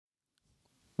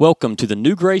Welcome to the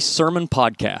New Grace Sermon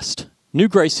Podcast. New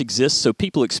Grace exists so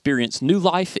people experience new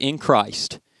life in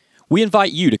Christ. We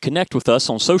invite you to connect with us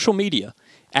on social media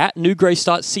at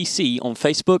newgrace.cc on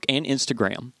Facebook and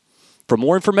Instagram. For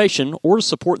more information or to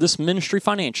support this ministry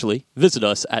financially, visit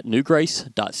us at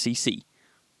newgrace.cc.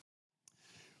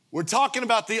 We're talking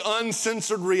about the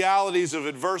uncensored realities of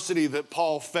adversity that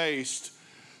Paul faced,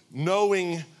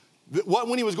 knowing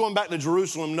when he was going back to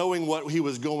Jerusalem, knowing what he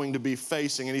was going to be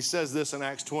facing. And he says this in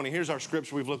Acts 20. Here's our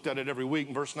scripture. We've looked at it every week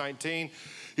in verse 19.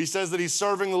 He says that he's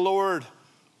serving the Lord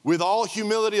with all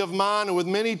humility of mind and with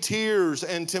many tears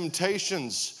and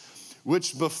temptations,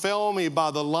 which befell me by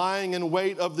the lying in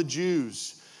wait of the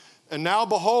Jews. And now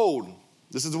behold,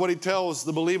 this is what he tells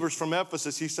the believers from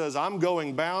Ephesus. He says, I'm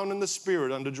going bound in the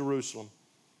Spirit unto Jerusalem,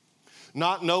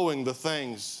 not knowing the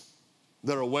things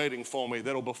that are waiting for me,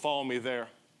 that will befall me there.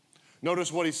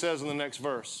 Notice what he says in the next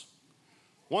verse.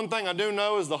 One thing I do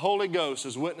know is the Holy Ghost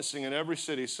is witnessing in every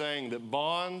city, saying that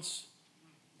bonds,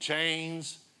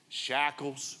 chains,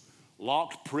 shackles,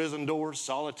 locked prison doors,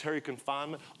 solitary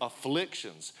confinement,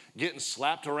 afflictions, getting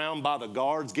slapped around by the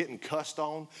guards, getting cussed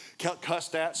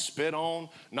at, spit on,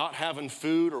 not having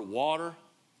food or water,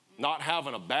 not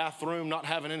having a bathroom, not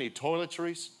having any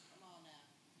toiletries,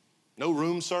 no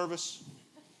room service,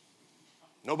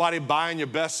 nobody buying your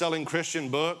best-selling Christian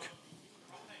book,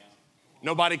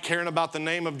 nobody caring about the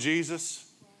name of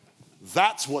Jesus.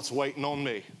 That's what's waiting on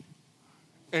me.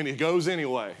 And he goes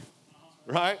anyway,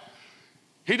 right?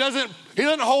 He doesn't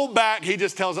hold back. He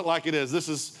just tells it like it is. This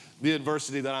is the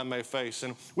adversity that I may face.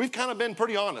 And we've kind of been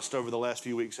pretty honest over the last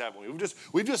few weeks, haven't we?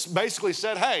 We've just basically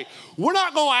said, hey, we're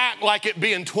not going to act like it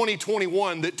being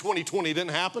 2021 that 2020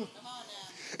 didn't happen.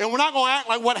 And we're not going to act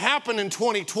like what happened in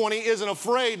 2020 isn't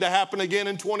afraid to happen again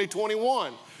in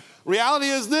 2021. Reality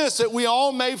is this, that we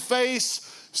all may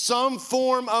face some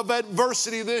form of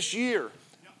adversity this year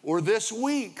or this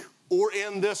week or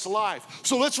in this life.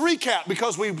 So let's recap,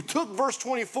 because we took verse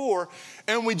 24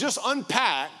 and we just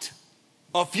unpacked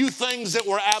a few things that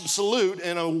were absolute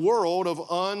in a world of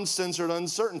uncensored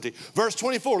uncertainty. Verse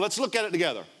 24, let's look at it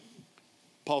together.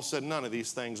 Paul said, none of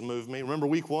these things move me. Remember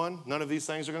week 1? None of these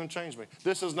things are going to change me.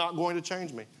 This is not going to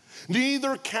change me.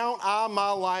 Neither count I my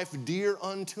life dear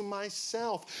unto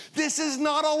myself. This is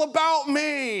not all about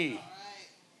me.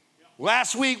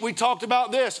 Last week we talked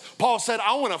about this. Paul said,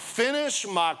 I want to finish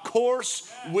my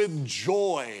course with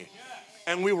joy.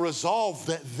 And we resolved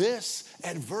that this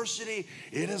adversity,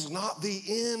 it is not the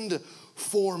end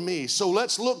for me. So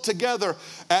let's look together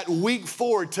at week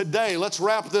 4 today. Let's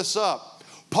wrap this up.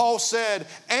 Paul said,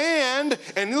 and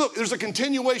look, there's a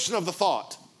continuation of the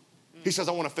thought. He says,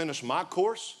 I want to finish my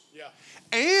course.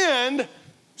 And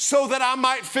so that I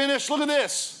might finish, look at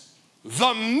this,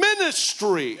 the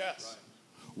ministry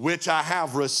which I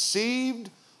have received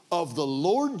of the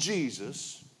Lord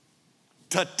Jesus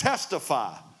to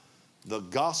testify the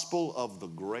gospel of the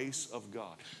grace of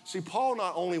God. See, Paul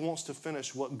not only wants to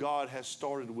finish what God has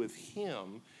started with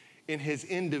him in his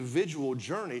individual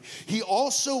journey, he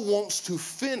also wants to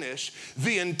finish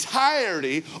the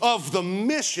entirety of the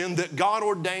mission that God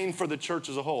ordained for the church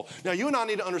as a whole. Now, you and I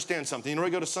need to understand something. You know, we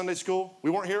go to Sunday school.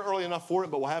 We weren't here early enough for it,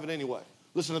 but we'll have it anyway.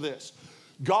 Listen to this.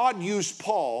 God used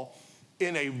Paul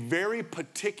in a very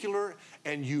particular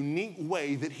and unique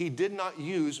way that he did not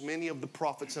use many of the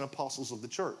prophets and apostles of the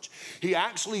church. He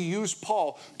actually used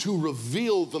Paul to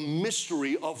reveal the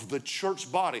mystery of the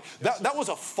church body. That was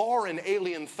a foreign,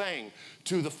 alien thing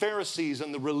to the Pharisees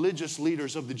and the religious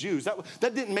leaders of the Jews.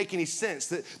 That didn't make any sense,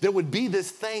 that there would be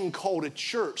this thing called a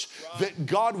church that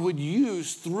God would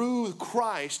use through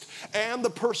Christ and the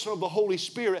person of the Holy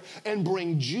Spirit and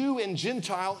bring Jew and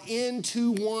Gentile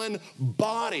into one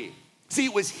body. See,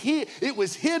 it was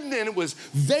hidden and it was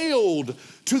veiled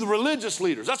to the religious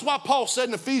leaders. That's why Paul said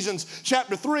in Ephesians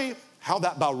chapter 3, how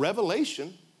that by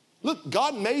revelation, look,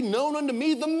 God made known unto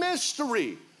me the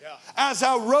mystery, as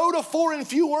I wrote afore in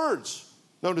few words.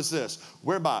 Notice this,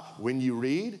 whereby when you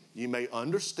read, you may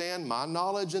understand my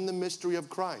knowledge in the mystery of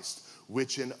Christ,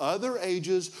 which in other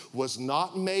ages was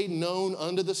not made known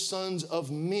unto the sons of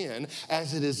men,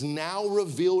 as it is now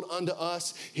revealed unto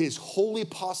us, his holy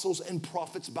apostles and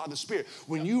prophets by the Spirit.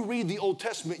 When you read the Old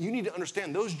Testament, you need to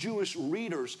understand those Jewish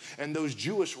readers and those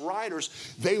Jewish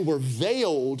writers, they were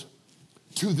veiled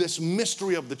to this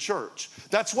mystery of the church.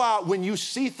 That's why when you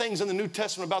see things in the New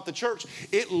Testament about the church,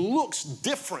 it looks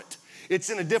different. It's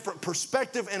in a different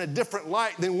perspective and a different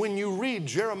light than when you read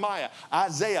Jeremiah,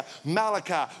 Isaiah,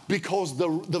 Malachi, because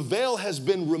the veil has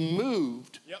been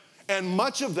removed, and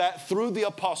much of that through the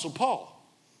Apostle Paul.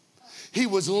 He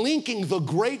was linking the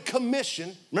Great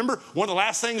Commission. Remember, one of the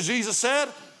last things Jesus said?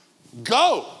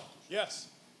 Go. Yes.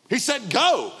 He said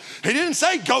go. He didn't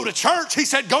say go to church. He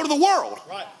said go to the world.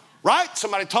 Right?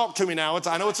 Somebody talk to me now.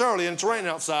 I know it's early and it's raining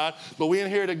outside, but we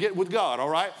in here to get with God, all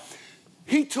right?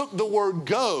 He took the word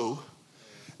go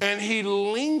and he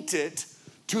linked it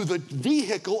to the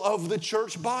vehicle of the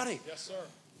church body. Yes, sir.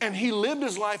 And he lived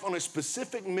his life on a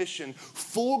specific mission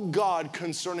for God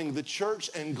concerning the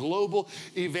church and global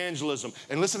evangelism.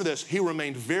 And listen to this. He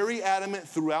remained very adamant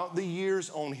throughout the years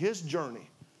on his journey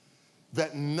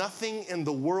that nothing in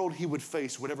the world he would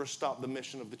face would ever stop the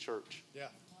mission of the church. Yeah.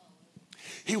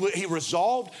 He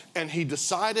resolved and he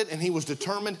decided and he was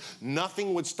determined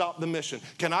nothing would stop the mission.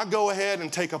 Can I go ahead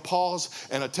and take a pause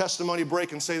and a testimony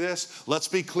break and say this? Let's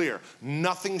be clear.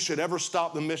 Nothing should ever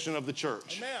stop the mission of the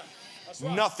church. Amen. That's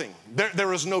right. Nothing.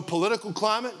 There is no political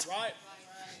climate. Right.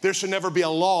 There should never be a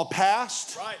law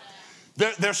passed. Right.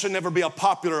 There should never be a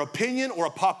popular opinion or a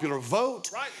popular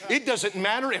vote. Right. It doesn't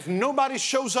matter if nobody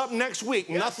shows up next week.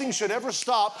 Yes. Nothing should ever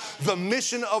stop the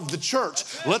mission of the church.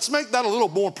 Let's make that a little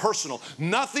more personal.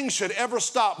 Nothing should ever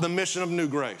stop the mission of New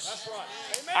Grace. That's right.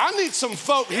 Amen. I need some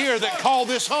folk here that call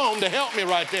this home to help me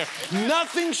right there.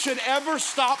 Nothing should ever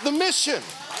stop the mission.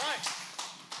 Right.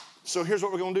 So here's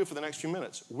what we're going to do for the next few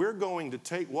minutes. We're going to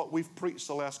take what we've preached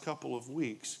the last couple of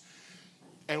weeks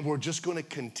and we're just going to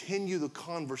continue the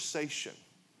conversation.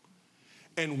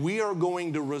 And we are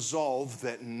going to resolve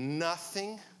that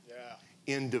nothing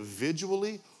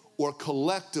individually or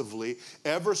collectively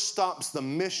ever stops the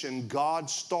mission God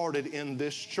started in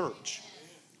this church.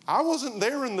 I wasn't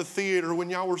there in the theater when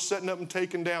y'all were setting up and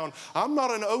taking down. I'm not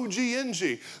an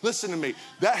OG-NG. Listen to me.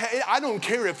 I don't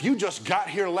care if you just got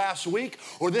here last week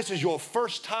or this is your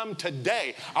first time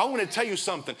today. I want to tell you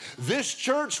something. This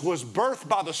church was birthed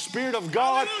by the Spirit of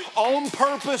God on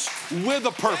purpose with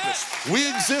a purpose. We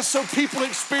exist so people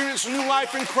experience new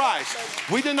life in Christ.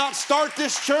 We did not start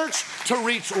this church to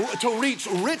reach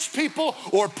rich people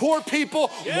or poor people,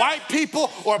 white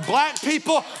people or black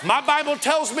people. My Bible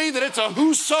tells me that it's a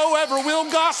whosoever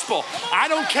will gospel. I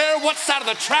don't care what side of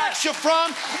the tracks you're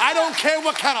from. I don't care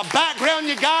what kind of background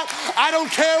you got. I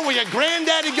don't care where your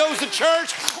granddaddy goes to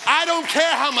church. I don't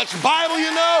care how much Bible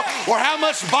you know or how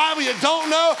much Bible you don't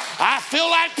know. I feel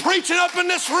like preaching up in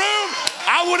this room.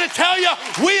 I want to tell you,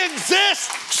 we exist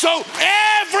so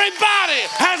everybody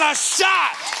has a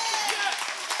shot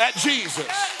at Jesus.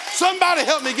 Somebody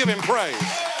help me give him praise.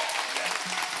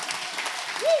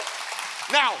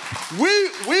 Now,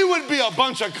 we would be a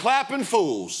bunch of clapping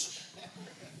fools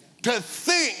to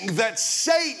think that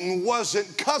Satan wasn't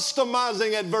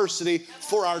customizing adversity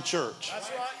for our church. That's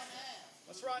right.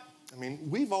 That's right. I mean,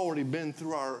 we've already been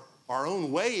through our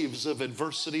own waves of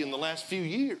adversity in the last few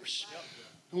years.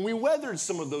 And we weathered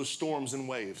some of those storms and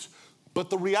waves. But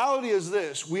the reality is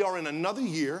this, we are in another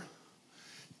year,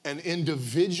 and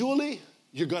individually,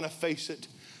 you're going to face it.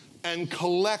 And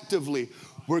collectively,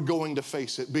 we're going to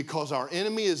face it because our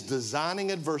enemy is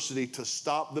designing adversity to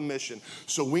stop the mission.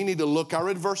 So we need to look our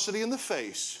adversity in the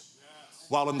face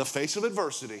while in the face of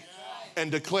adversity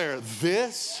and declare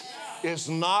this is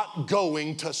not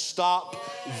going to stop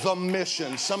the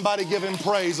mission. Somebody give him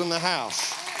praise in the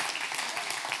house.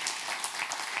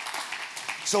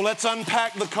 So let's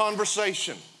unpack the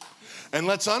conversation. And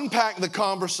let's unpack the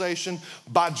conversation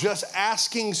by just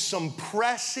asking some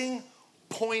pressing,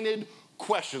 pointed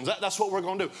questions. That's what we're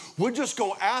going to do. We're just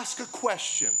going to ask a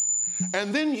question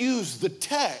and then use the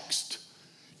text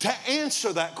to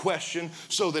answer that question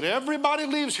so that everybody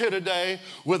leaves here today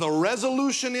with a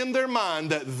resolution in their mind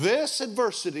that this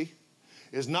adversity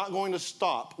is not going to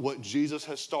stop what Jesus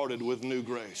has started with New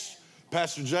Grace.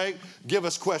 Pastor Jake, give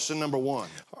us question number one.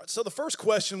 All right, so the first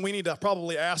question we need to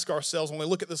probably ask ourselves when we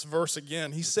look at this verse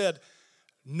again, he said,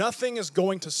 nothing is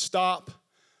going to stop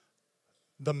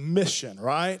the mission,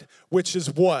 right? Which is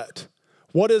what?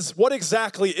 What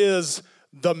exactly is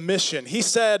the mission? He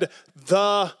said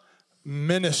the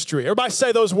ministry. Everybody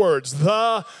say those words,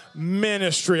 the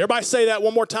ministry. Everybody say that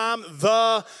one more time,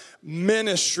 the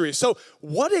ministry. So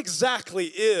what exactly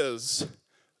is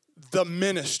the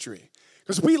ministry?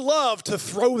 Because we love to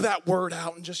throw that word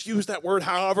out and just use that word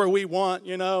however we want,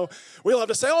 you know. We love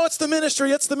to say, oh, it's the ministry,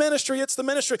 it's the ministry, it's the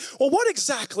ministry. Well, what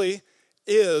exactly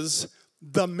is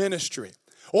the ministry?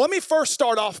 Well, let me first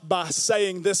start off by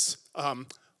saying this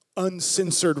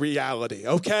uncensored reality,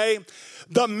 okay?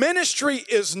 The ministry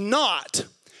is not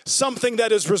something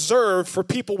that is reserved for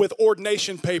people with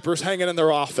ordination papers hanging in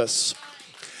their office.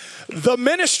 The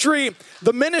ministry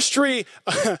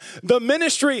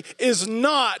is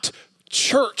not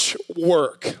church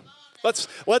work. Let's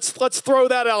throw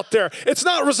that out there. It's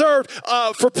not reserved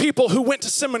for people who went to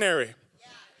seminary.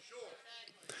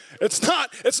 It's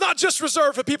not just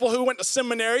reserved for people who went to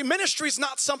seminary. Ministry is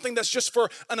not something that's just for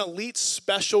an elite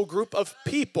special group of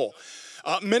people.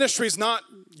 Ministry is not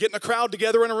getting a crowd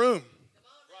together in a room.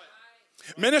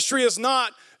 Ministry is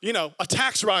not, a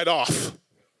tax write-off.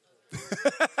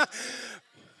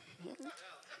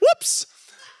 Whoops.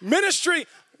 Ministry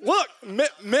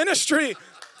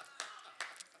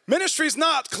is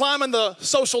not climbing the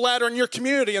social ladder in your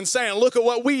community and saying, look at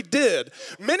what we did.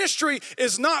 Ministry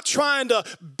is not trying to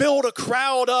build a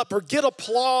crowd up or get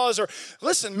applause.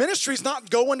 Listen, ministry is not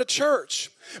going to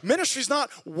church. Ministry is not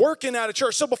working at a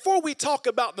church. So before we talk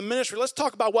about the ministry, let's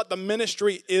talk about what the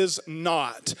ministry is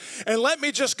not. And let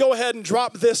me just go ahead and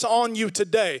drop this on you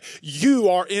today. You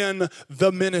are in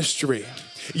the ministry.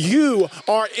 You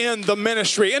are in the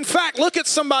ministry. In fact, look at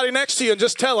somebody next to you and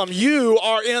just tell them, you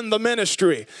are in the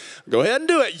ministry. Go ahead and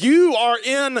do it. You are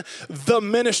in the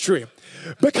ministry.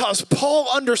 Because Paul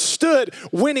understood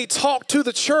when he talked to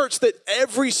the church that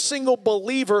every single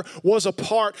believer was a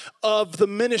part of the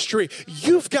ministry.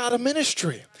 You've got a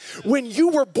ministry. When you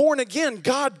were born again,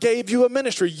 God gave you a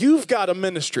ministry. You've got a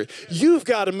ministry. You've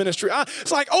got a ministry.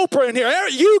 It's like Oprah in here.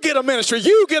 You get a ministry.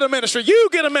 You get a ministry. You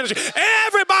get a ministry.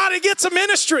 Everybody gets a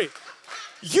ministry.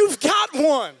 You've got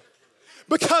one.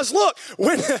 Because look,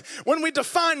 when we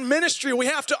define ministry, we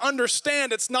have to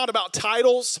understand it's not about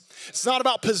titles. It's not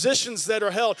about positions that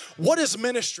are held. What is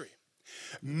ministry?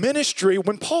 Ministry,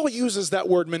 when Paul uses that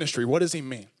word ministry, what does he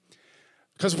mean?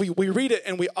 Because we read it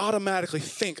and we automatically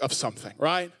think of something,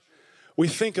 right? We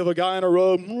think of a guy in a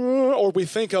robe, or we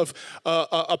think of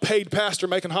a paid pastor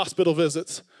making hospital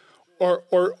visits.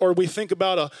 Or we think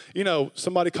about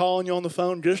somebody calling you on the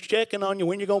phone, just checking on you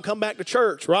when you're going to come back to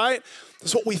church, right?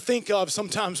 That's what we think of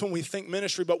sometimes when we think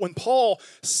ministry. But when Paul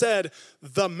said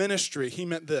the ministry, he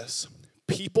meant this: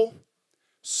 people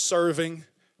serving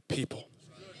people.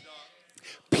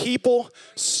 People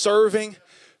serving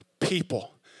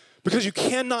people. Because you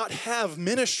cannot have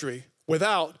ministry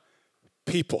without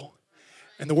people.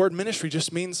 And the word ministry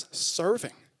just means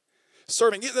serving.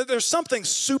 Serving. There's something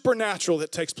supernatural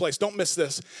that takes place. Don't miss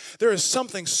this. There is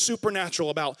something supernatural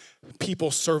about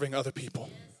people serving other people.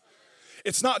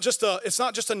 It's not just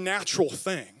a natural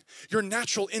thing. Your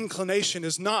natural inclination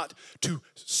is not to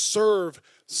serve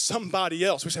somebody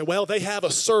else. We say, well, they have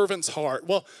a servant's heart.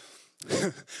 Well,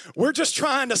 we're just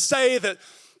trying to say that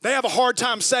they have a hard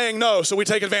time saying no, so we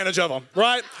take advantage of them,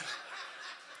 right?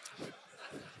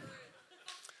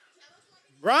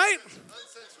 Right?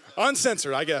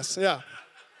 Uncensored, I guess, yeah.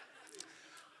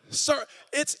 It's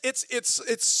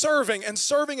serving, and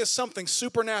serving is something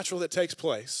supernatural that takes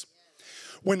place.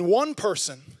 When one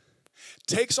person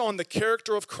takes on the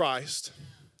character of Christ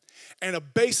and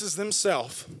abases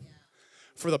themselves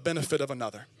for the benefit of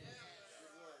another.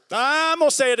 I'm going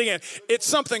to say it again. It's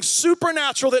something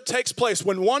supernatural that takes place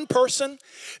when one person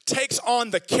takes on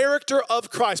the character of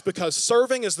Christ, because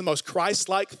serving is the most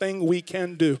Christ-like thing we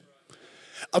can do.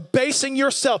 Abasing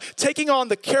yourself, taking on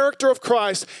the character of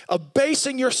Christ,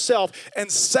 abasing yourself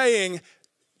and saying,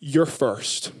 you're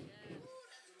first.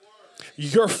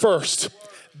 You're first.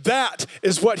 That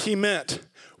is what he meant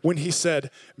when he said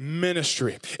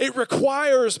ministry.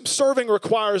 Serving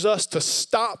requires us to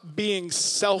stop being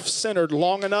self-centered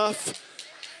long enough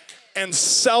and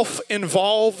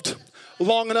self-involved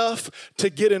long enough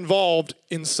to get involved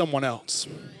in someone else.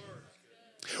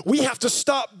 We have to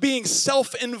stop being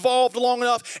self-involved long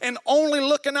enough and only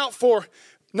looking out for,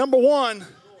 number one,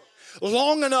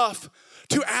 long enough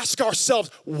to ask ourselves,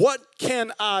 what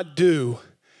can I do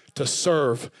to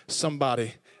serve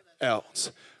somebody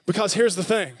else? Because here's the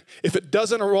thing, if it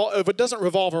doesn't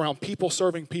revolve around people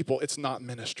serving people, it's not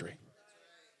ministry.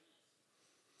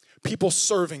 People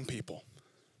serving people.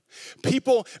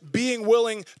 People being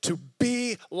willing to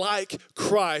be like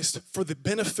Christ for the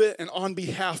benefit and on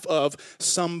behalf of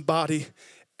somebody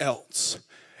else.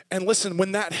 And listen,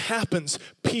 when that happens,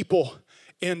 people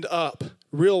end up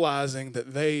realizing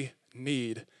that they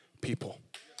need people.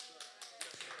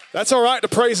 That's all right to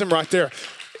praise him right there.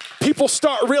 People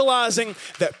start realizing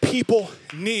that people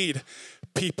need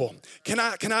people. Can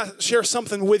I share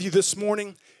something with you this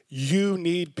morning? You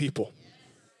need people.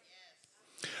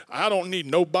 I don't need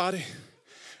nobody.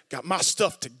 Got my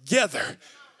stuff together.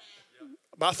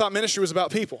 But I thought ministry was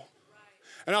about people.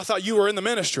 And I thought you were in the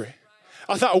ministry.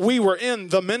 I thought we were in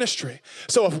the ministry.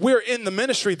 So if we're in the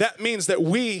ministry, that means that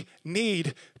we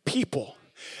need people.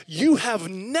 You have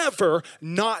never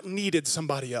not needed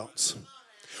somebody else.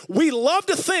 We love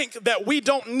to think that we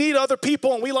don't need other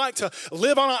people and we like to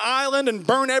live on an island and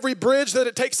burn every bridge that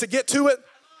it takes to get to it.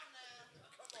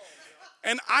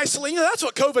 And isolate, that's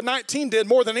what COVID-19 did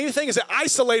more than anything, is it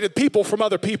isolated people from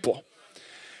other people.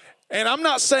 And I'm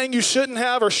not saying you shouldn't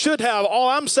have or should have. All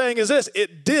I'm saying is this,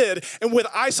 it did. And with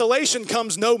isolation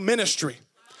comes no ministry.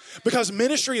 Because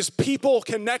ministry is people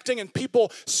connecting and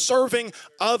people serving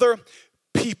other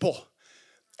people.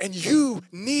 And you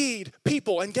need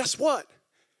people. And guess what?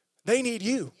 They need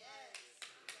you.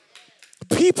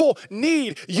 People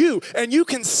need you. And you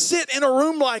can sit in a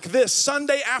room like this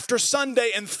Sunday after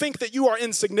Sunday and think that you are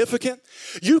insignificant.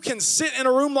 You can sit in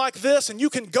a room like this and you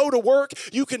can go to work.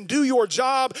 You can do your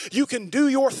job. You can do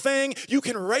your thing. You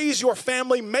can raise your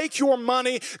family, make your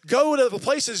money, go to the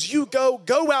places you go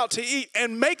out to eat,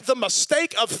 and make the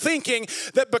mistake of thinking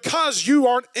that because you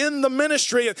aren't in the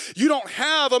ministry and you don't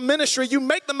have a ministry, you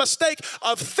make the mistake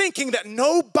of thinking that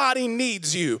nobody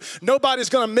needs you. Nobody's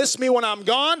going to miss me when I'm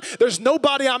gone. There's nobody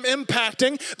I'm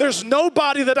impacting. There's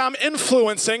nobody that I'm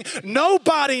influencing.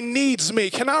 Nobody needs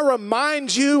me. Can I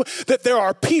remind you that there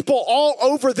are people all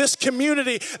over this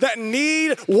community that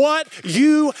need what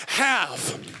you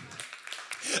have?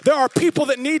 There are people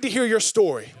that need to hear your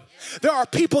story. There are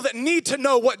people that need to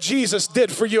know what Jesus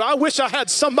did for you. I wish I had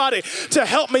somebody to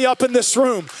help me up in this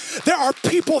room. There are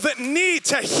people that need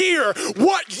to hear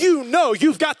what you know.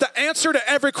 You've got the answer to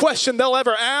every question they'll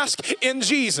ever ask in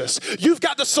Jesus. You've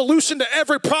got the solution to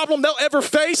every problem they'll ever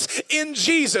face in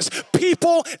Jesus.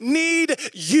 People need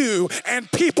you, and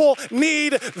people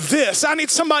need this. I need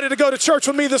somebody to go to church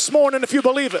with me this morning if you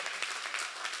believe it.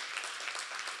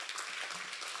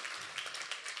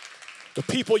 The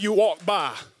people you walk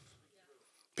by.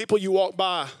 People you walk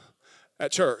by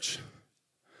at church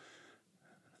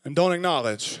and don't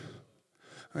acknowledge.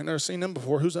 I ain't never seen them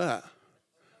before. Who's that?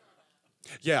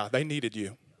 Yeah, they needed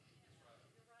you.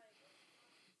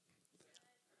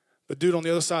 The dude on the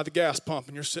other side of the gas pump,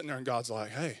 and you're sitting there and God's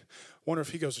like, hey, wonder if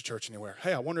he goes to church anywhere.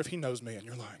 Hey, I wonder if he knows me. And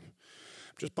you're like,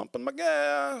 I'm just pumping my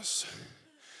gas.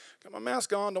 Got my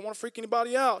mask on. Don't want to freak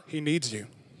anybody out. He needs you.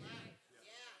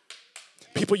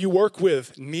 People you work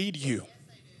with need you.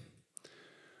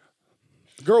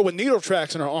 The girl with needle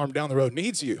tracks in her arm down the road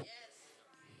needs you.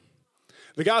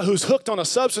 The guy who's hooked on a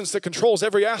substance that controls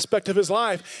every aspect of his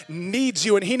life needs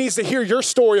you, and he needs to hear your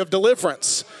story of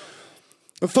deliverance.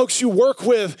 The folks you work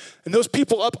with and those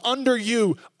people up under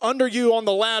you on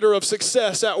the ladder of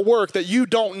success at work that you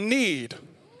don't need.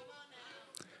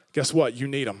 Guess what? You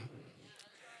need them.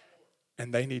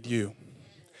 And they need you.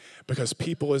 Because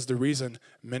people is the reason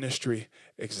ministry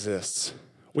exists.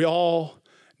 We all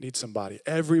need somebody.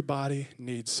 Everybody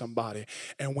needs somebody.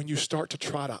 And when you start to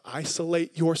try to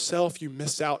isolate yourself, you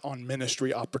miss out on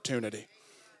ministry opportunity.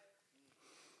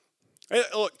 Hey,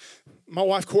 look, my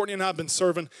wife Courtney and I have been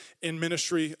serving in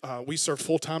ministry. We served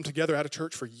full-time together at a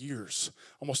church for years,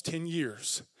 almost 10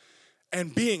 years.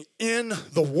 And being in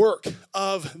the work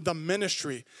of the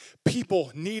ministry,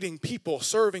 people needing people,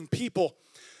 serving people,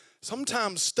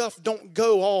 sometimes stuff don't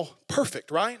go all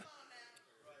perfect, right?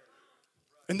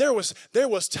 And there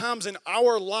was times in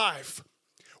our life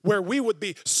where we would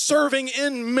be serving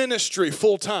in ministry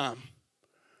full time.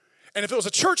 And if it was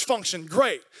a church function,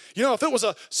 great. You know, if it was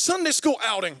a Sunday school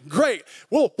outing, great.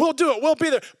 We'll do it. We'll be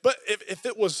there. But if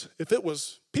it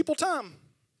was people time,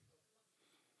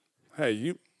 hey,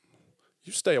 you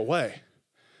stay away.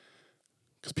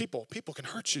 Because people can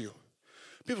hurt you.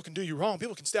 People can do you wrong.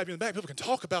 People can stab you in the back. People can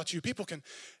talk about you.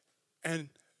 And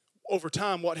over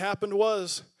time, what happened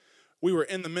was we were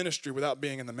in the ministry without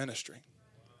being in the ministry.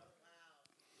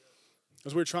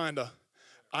 Because we were trying to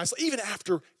isolate. Even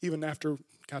after,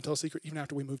 can I tell a secret? Even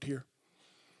after we moved here,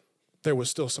 there was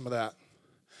still some of that.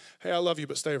 Hey, I love you,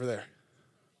 but stay over there.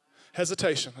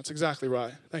 Hesitation. That's exactly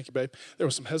right. Thank you, babe. There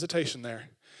was some hesitation there.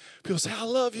 People say, I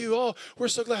love you. Oh, we're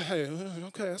so glad. Hey,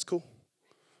 okay, that's cool.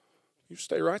 You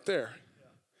stay right there.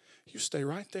 You stay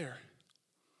right there.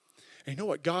 And you know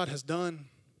what God has done?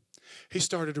 He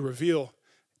started to reveal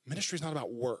ministry is not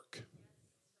about work.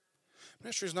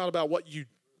 Ministry is not about what you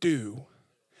do.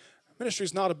 Ministry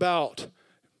is not about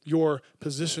your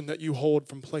position that you hold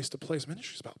from place to place.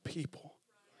 Ministry is about people.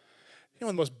 You know,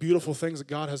 one of the most beautiful things that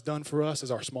God has done for us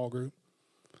is our small group.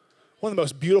 One of the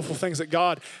most beautiful things that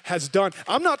God has done.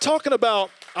 I'm not talking about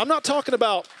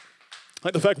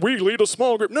like the fact we lead a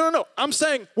small group. No. I'm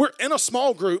saying we're in a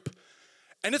small group,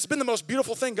 and it's been the most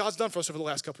beautiful thing God's done for us over the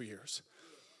last couple of years.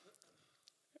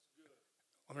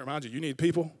 Let me remind you, you need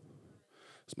people.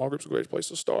 Small group's a great place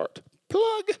to start.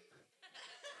 Plug.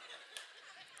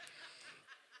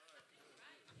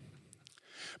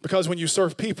 Because when you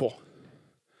serve people,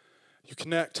 you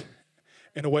connect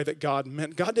in a way that God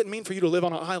meant. God didn't mean for you to live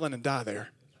on an island and die there.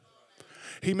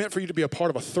 He meant for you to be a part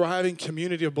of a thriving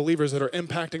community of believers that are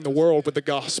impacting the world with the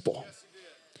gospel.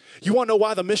 You want to know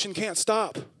why the mission can't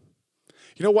stop?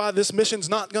 You know why this mission's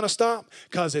not going to stop?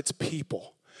 Because it's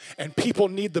people. And people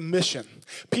need the mission.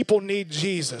 People need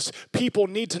Jesus. People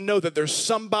need to know that there's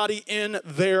somebody in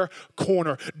their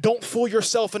corner. Don't fool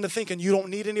yourself into thinking you don't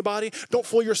need anybody. Don't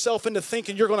fool yourself into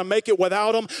thinking you're going to make it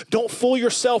without them. Don't fool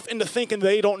yourself into thinking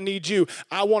they don't need you.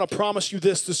 I want to promise you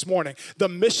this morning. The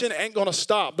mission ain't going to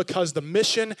stop because the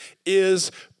mission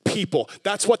is people.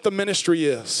 That's what the ministry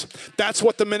is. That's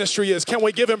what the ministry is. Can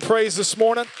we give him praise this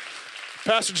morning?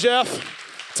 Pastor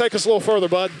Jeff, take us a little further,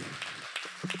 bud.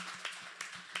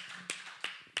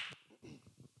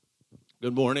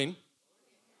 Good morning.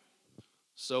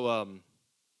 So,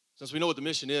 since we know what the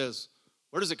mission is,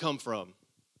 where does it come from?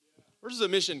 Where does the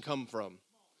mission come from?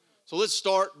 So let's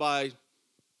start by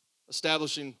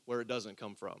establishing where it doesn't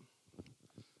come from.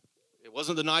 It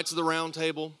wasn't the Knights of the Round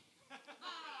Table.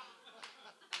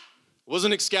 It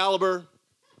wasn't Excalibur.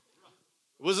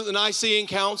 It wasn't the Nicene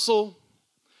Council.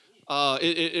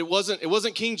 It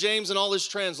wasn't King James and all his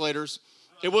translators.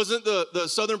 It wasn't the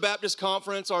Southern Baptist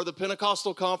Conference or the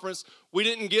Pentecostal Conference. We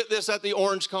didn't get this at the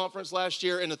Orange Conference last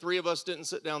year, and the three of us didn't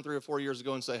sit down 3 or 4 years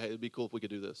ago and say, hey, it'd be cool if we could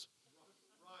do this.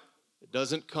 It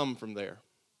doesn't come from there.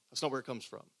 That's not where it comes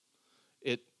from.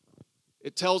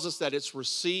 It tells us that it's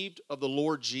received of the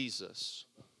Lord Jesus.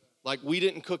 Like we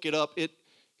didn't cook it up.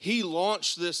 He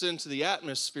launched this into the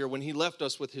atmosphere when he left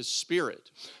us with his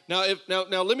Spirit. Now,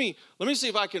 let me see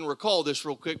if I can recall this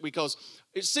real quick, because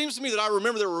it seems to me that I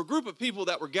remember there were a group of people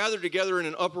that were gathered together in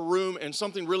an upper room, and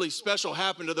something really special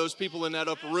happened to those people in that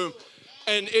upper room.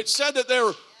 And it said that there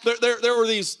were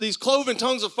these cloven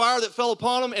tongues of fire that fell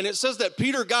upon them, and it says that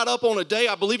Peter got up on a day,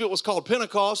 I believe it was called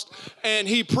Pentecost, and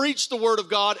he preached the word of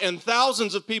God, and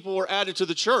thousands of people were added to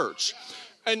the church.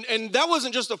 And that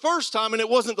wasn't just the first time, and it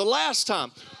wasn't the last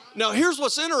time. Now, here's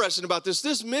what's interesting about this.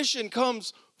 This mission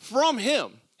comes from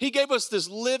him. He gave us this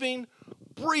living,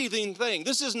 breathing thing.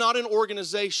 This is not an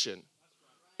organization.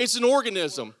 It's an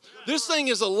organism. This thing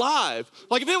is alive.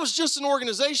 Like if it was just an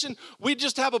organization, we'd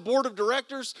just have a board of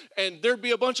directors and there'd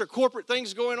be a bunch of corporate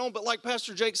things going on. But like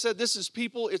Pastor Jake said, this is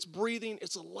people. It's breathing.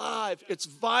 It's alive. It's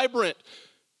vibrant.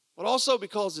 But also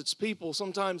because it's people,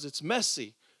 sometimes it's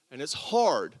messy. And it's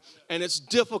hard, and it's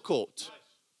difficult,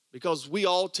 because we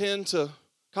all tend to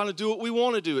kind of do what we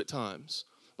want to do at times.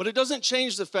 But it doesn't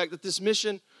change the fact that this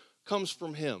mission comes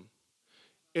from him.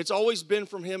 It's always been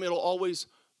from him, it'll always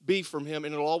be from him,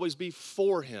 and it'll always be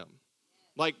for him.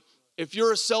 Like, if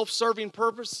you're a self-serving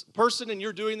person and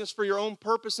you're doing this for your own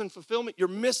purpose and fulfillment, you're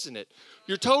missing it.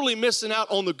 You're totally missing out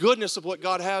on the goodness of what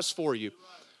God has for you.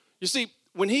 You see,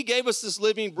 when he gave us this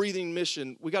living, breathing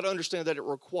mission, we got to understand that it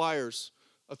requires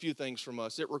a few things from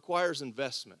us. It requires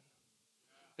investment.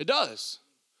 It does.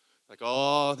 Like,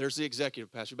 oh, there's the executive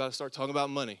pastor. You're about to start talking about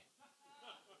money.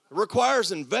 It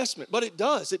requires investment, but it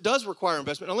does. It does require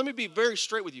investment. Now, let me be very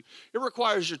straight with you. It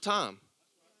requires your time.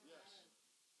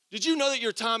 Did you know that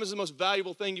your time is the most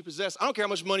valuable thing you possess? I don't care how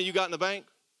much money you got in the bank.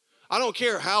 I don't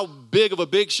care how big of a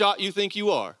big shot you think you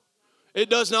are. It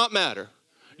does not matter.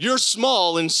 You're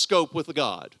small in scope with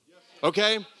God,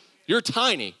 okay? You're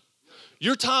tiny.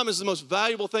 Your time is the most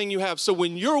valuable thing you have. So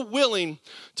when you're willing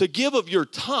to give of your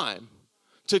time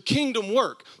to kingdom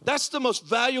work, that's the most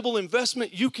valuable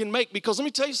investment you can make. Because let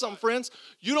me tell you something, friends,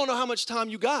 you don't know how much time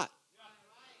you got.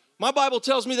 My Bible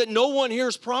tells me that no one here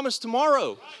is promised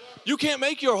tomorrow. You can't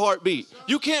make your heart beat.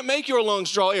 You can't make your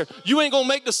lungs draw air. You ain't going to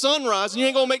make the sun rise, and you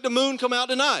ain't going to make the moon come out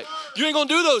tonight. You ain't going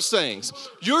to do those things.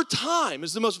 Your time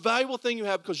is the most valuable thing you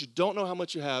have, because you don't know how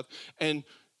much you have, and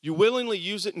you willingly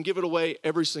use it and give it away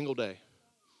every single day.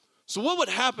 So what would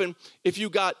happen if you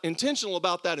got intentional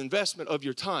about that investment of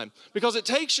your time? Because it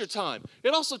takes your time.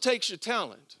 It also takes your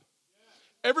talent.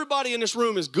 Everybody in this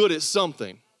room is good at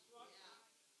something.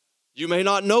 You may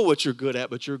not know what you're good at,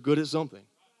 but you're good at something.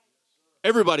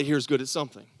 Everybody here is good at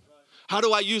something. How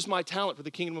do I use my talent for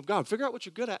the kingdom of God? Figure out what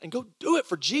you're good at and go do it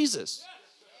for Jesus.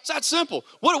 It's that simple.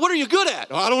 What are you good at?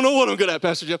 Oh, I don't know what I'm good at,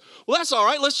 Pastor Jeff. Well, that's all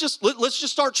right. Let's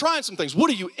just start trying some things. What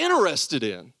are you interested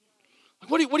in?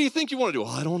 What do you think you want to do? Oh,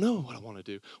 I don't know what I want to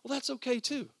do. Well, that's okay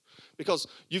too, because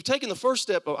you've taken the first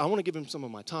step of, I want to give him some of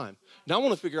my time. Now I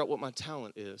want to figure out what my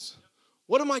talent is.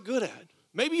 What am I good at?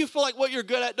 Maybe you feel like what you're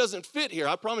good at doesn't fit here.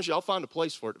 I promise you, I'll find a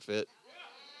place for it to fit.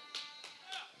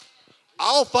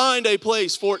 I'll find a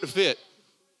place for it to fit.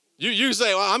 You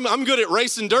say, well, I'm good at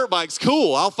racing dirt bikes.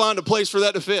 Cool, I'll find a place for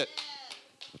that to fit.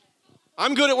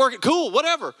 I'm good at working. Cool,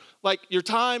 whatever. Like your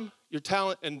time, your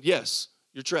talent, and yes,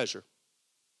 your treasure.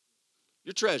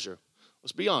 Your treasure.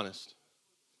 Let's be honest.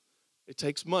 It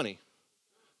takes money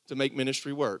to make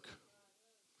ministry work.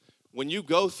 When you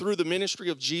go through the ministry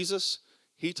of Jesus,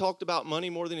 he talked about money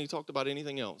more than he talked about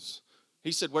anything else.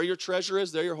 He said, where your treasure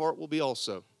is, there your heart will be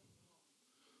also.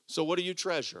 So what do you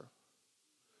treasure?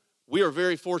 We are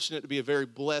very fortunate to be a very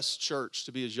blessed church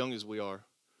to be as young as we are.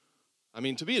 I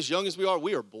mean, to be as young as we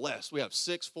are blessed. We have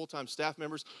 6 full-time staff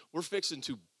members. We're fixing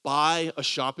to buy a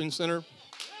shopping center.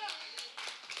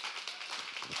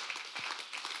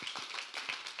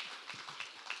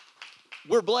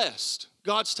 We're blessed.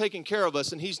 God's taken care of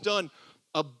us, and he's done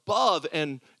above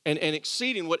and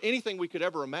exceeding what anything we could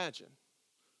ever imagine.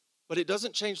 But it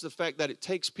doesn't change the fact that it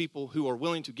takes people who are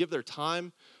willing to give their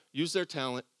time, use their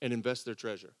talent, and invest their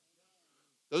treasure.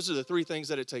 Those are the 3 things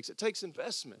that it takes. It takes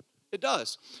investment. It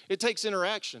does. It takes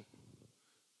interaction.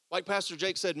 Like Pastor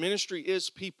Jake said, ministry is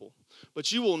people.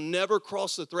 But you will never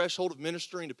cross the threshold of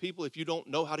ministering to people if you don't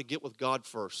know how to get with God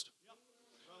first.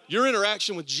 Your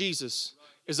interaction with Jesus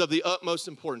is of the utmost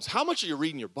importance. How much are you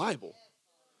reading your Bible?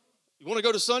 You want to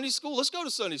go to Sunday school? Let's go to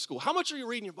Sunday school. How much are you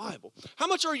reading your Bible? How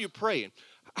much are you praying?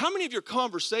 How many of your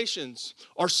conversations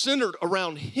are centered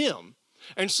around him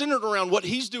and centered around what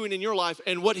he's doing in your life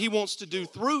and what he wants to do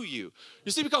through you?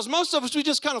 You see, because most of us, we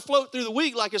just kind of float through the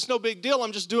week like it's no big deal.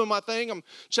 I'm just doing my thing. I'm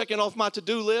checking off my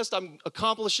to-do list. I'm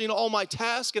accomplishing all my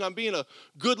tasks, and I'm being a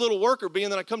good little worker, being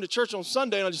that I come to church on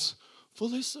Sunday and I just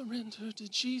fully surrender to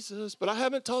Jesus, but I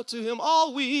haven't talked to him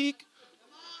all week.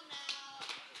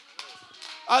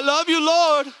 I love you,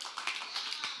 Lord.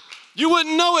 You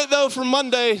wouldn't know it, though, from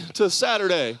Monday to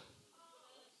Saturday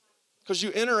because you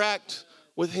interact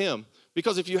with him.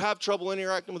 Because if you have trouble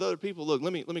interacting with other people, look,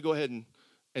 let me go ahead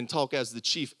and talk as the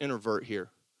chief introvert here.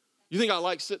 You think I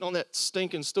like sitting on that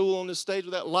stinking stool on this stage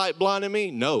with that light blinding me?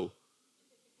 No.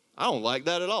 I don't like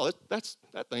that at all.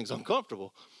 That thing's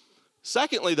uncomfortable.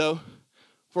 Secondly, though,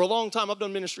 for a long time, I've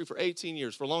done ministry for 18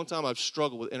 years. For a long time, I've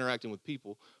struggled with interacting with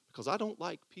people because I don't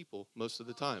like people most of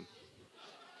the time.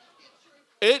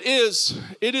 It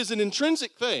is an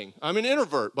intrinsic thing. I'm an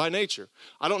introvert by nature.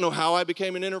 I don't know how I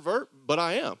became an introvert, but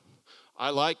I am. I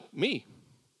like me.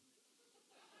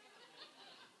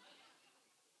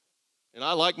 And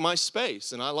I like my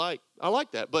space, and I like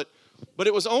that. But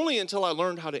it was only until I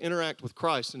learned how to interact with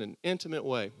Christ in an intimate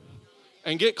way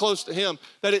and get close to him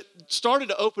that it started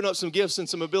to open up some gifts and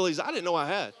some abilities I didn't know I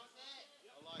had.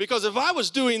 Because if I was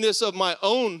doing this of my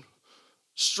own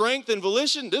strength and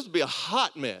volition, this would be a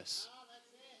hot mess.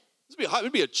 It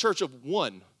would be a church of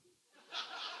one.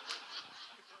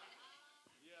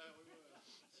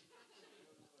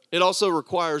 It also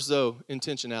requires, though,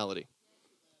 intentionality.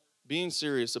 Being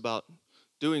serious about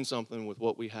doing something with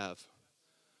what we have.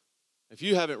 If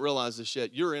you haven't realized this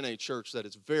yet, you're in a church that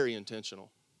is very intentional.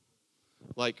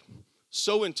 Like,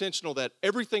 so intentional that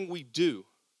everything we do,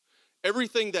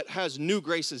 everything that has New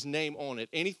Grace's name on it,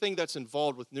 anything that's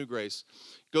involved with New Grace,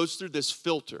 goes through this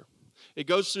filter. It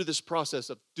goes through this process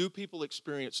of, do people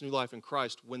experience new life in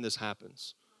Christ when this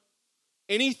happens?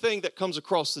 Anything that comes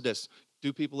across the desk,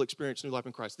 do people experience new life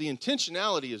in Christ? The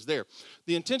intentionality is there.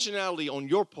 The intentionality on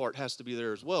your part has to be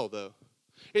there as well, though.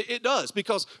 It does,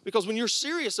 because when you're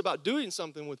serious about doing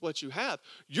something with what you have,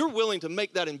 you're willing to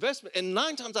make that investment, and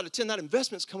 9 times out of 10, that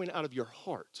investment's coming out of your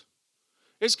heart.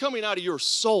 It's coming out of your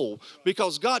soul,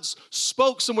 because God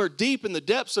spoke somewhere deep in the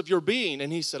depths of your being,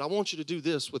 and he said, I want you to do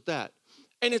this with that.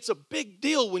 And it's a big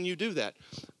deal when you do that.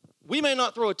 We may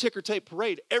not throw a ticker tape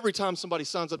parade every time somebody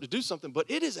signs up to do something, but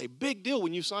it is a big deal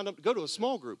when you sign up to go to a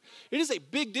small group. It is a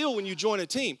big deal when you join a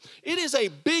team. It is a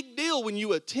big deal when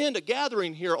you attend a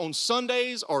gathering here on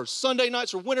Sundays or Sunday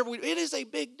nights or whenever it is a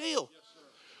big deal.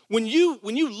 When you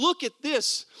look at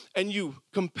this and you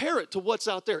compare it to what's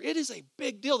out there, it is a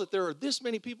big deal that there are this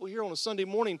many people here on a Sunday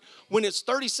morning when it's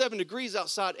 37 degrees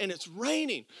outside and it's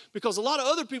raining, because a lot of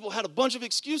other people had a bunch of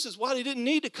excuses why they didn't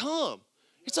need to come.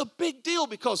 It's a big deal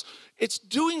because it's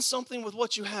doing something with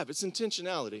what you have. It's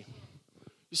intentionality.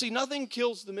 You see, nothing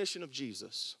kills the mission of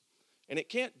Jesus, and it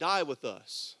can't die with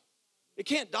us. It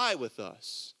can't die with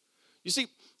us. You see,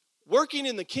 working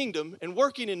in the kingdom and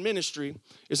working in ministry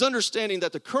is understanding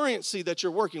that the currency that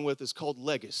you're working with is called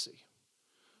legacy,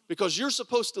 because you're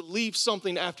supposed to leave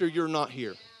something after you're not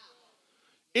here.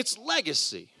 It's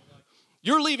legacy.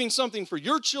 You're leaving something for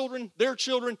your children, their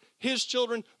children, his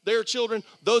children, their children,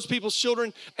 those people's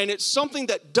children, and it's something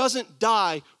that doesn't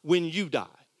die when you die.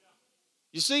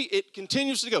 You see, it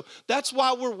continues to go. That's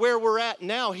why we're where we're at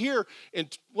now here in,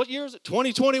 what year is it,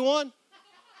 2021?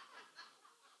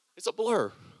 It's a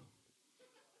blur.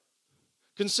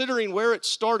 Considering where it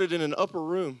started in an upper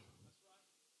room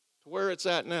to where it's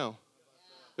at now.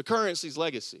 The currency's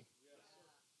legacy.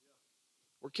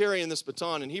 We're carrying this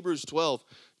baton. In Hebrews 12,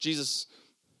 Jesus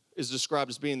is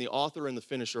described as being the author and the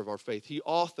finisher of our faith. He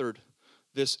authored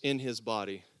this in his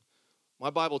body. My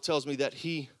Bible tells me that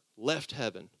he left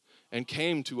heaven and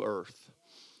came to earth.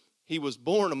 He was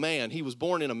born a man. He was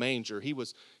born in a manger. He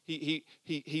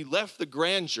left the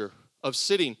grandeur of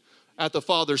sitting at the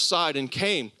Father's side and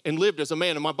came and lived as a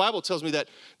man. And my Bible tells me that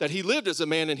he lived as a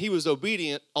man and he was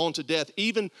obedient unto death,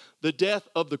 even the death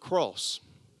of the cross.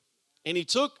 And he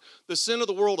took the sin of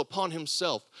the world upon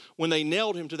himself when they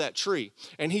nailed him to that tree.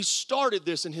 And he started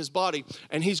this in his body,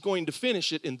 and he's going to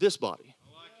finish it in this body.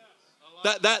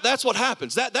 That's what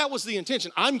happens. That was the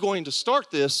intention. I'm going to start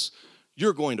this.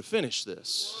 You're going to finish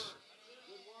this.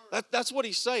 That's what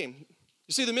he's saying.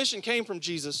 You see, the mission came from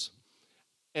Jesus,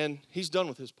 and he's done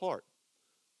with his part.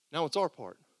 Now it's our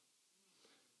part.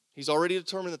 He's already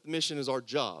determined that the mission is our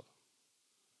job.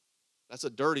 That's a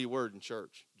dirty word in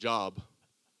church, job.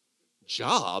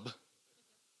 Job?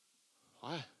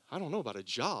 I don't know about a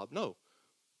job. No.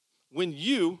 When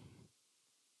you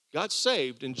got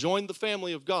saved and joined the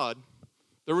family of God,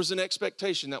 there was an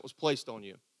expectation that was placed on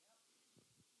you.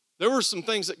 There were some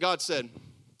things that God said,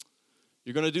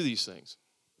 you're going to do these things.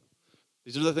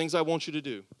 These are the things I want you to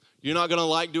do. You're not going to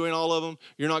like doing all of them.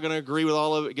 You're not going to agree with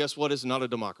all of it. Guess what? It's not a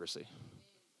democracy.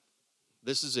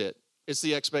 This is it. It's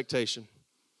the expectation.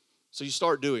 So you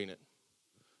start doing it.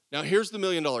 Now, here's the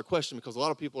million-dollar question, because a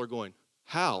lot of people are going,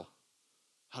 how?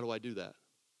 How do I do that?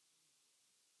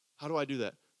 How do I do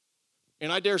that?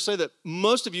 And I dare say that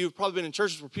most of you have probably been in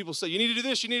churches where people say, you need to do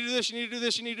this, you need to do this, you need to do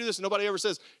this, you need to do this, and nobody ever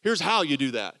says, here's how you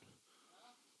do that.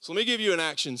 So let me give you an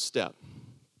action step.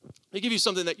 Let me give you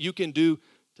something that you can do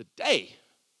today.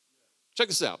 Check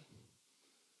this out.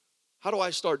 How do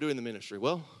I start doing the ministry?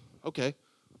 Well, okay,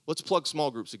 let's plug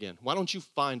small groups again. Why don't you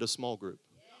find a small group?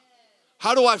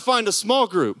 How do I find a small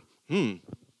group? Right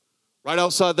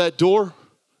outside that door,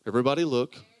 everybody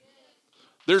look.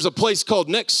 There's a place called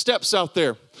Next Steps out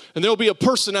there, and there'll be a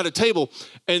person at a table,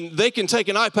 and they can take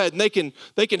an iPad, and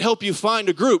they can help you find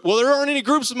a group. Well, there aren't any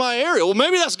groups in my area. Well,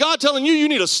 maybe that's God telling you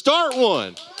need to start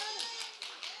one.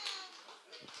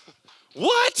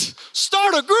 What?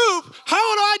 Start a group? How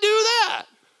would I do that?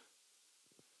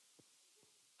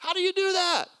 How do you do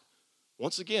that?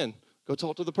 Once again, go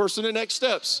talk to the person at Next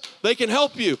Steps. They can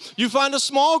help you. You find a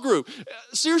small group.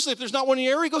 Seriously, if there's not one in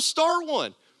your area, go start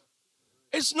one.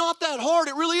 It's not that hard.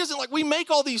 It really isn't. Like, we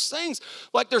make all these things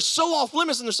like they're so off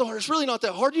limits and they're so hard. It's really not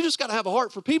that hard. You just got to have a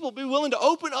heart for people. Be willing to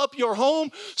open up your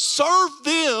home, serve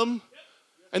them,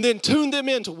 and then tune them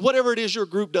into whatever it is your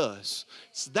group does.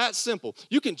 It's that simple.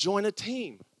 You can join a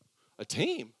team. A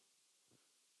team?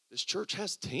 This church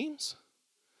has teams?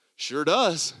 Sure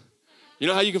does. You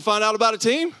know how you can find out about a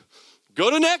team?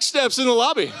 Go to Next Steps in the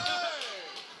lobby.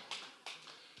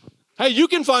 Hey, you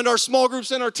can find our small groups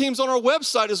and our teams on our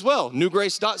website as well,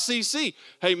 newgrace.cc.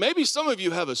 Hey, maybe some of you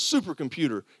have a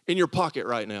supercomputer in your pocket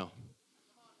right now.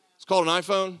 It's called an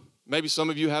iPhone. Maybe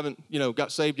some of you haven't,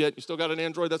 got saved yet. You still got an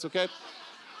Android, that's okay.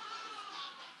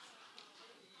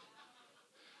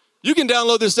 You can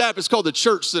download this app. It's called the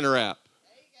Church Center app.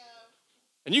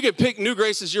 And you can pick New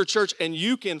Grace as your church, and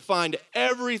you can find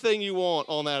everything you want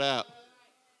on that app.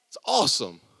 It's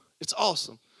awesome. It's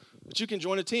awesome. But you can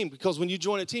join a team, because when you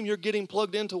join a team, you're getting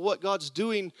plugged into what God's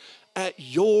doing at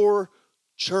your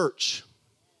church.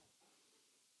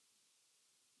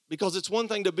 Because it's one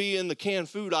thing to be in the canned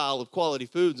food aisle of Quality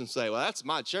Foods and say, well, that's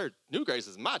my church. New Grace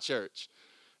is my church.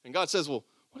 And God says, well,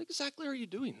 what exactly are you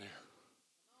doing there?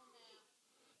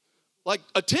 Like,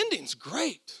 attending's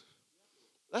great.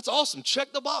 That's awesome.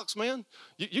 Check the box, man.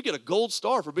 You get a gold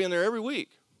star for being there every week.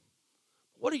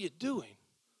 What are you doing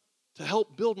to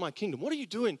help build my kingdom? What are you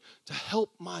doing to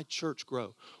help my church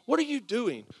grow? What are you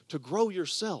doing to grow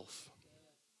yourself?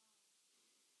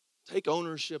 Take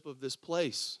ownership of this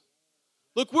place.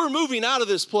 Look, we're moving out of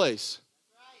this place.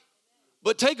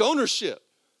 But take ownership.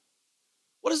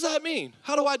 What does that mean?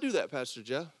 How do I do that, Pastor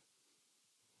Jeff?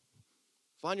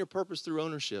 Find your purpose through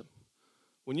ownership.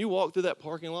 When you walk through that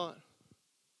parking lot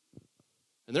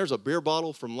and there's a beer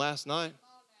bottle from last night,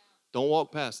 don't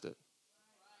walk past it.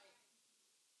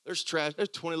 There's trash. There's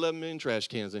 11 million trash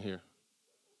cans in here.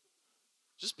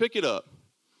 Just pick it up.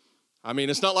 I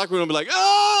mean, it's not like we're going to be like,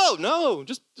 oh, no,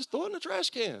 just throw it in the trash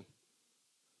can.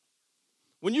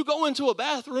 When you go into a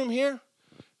bathroom here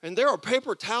and there are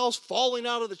paper towels falling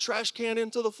out of the trash can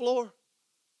into the floor,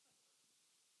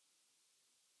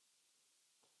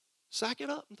 sack it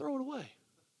up and throw it away.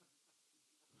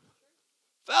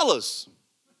 Fellas,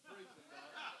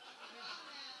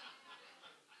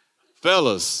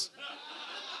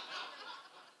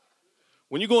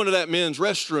 when you go into that men's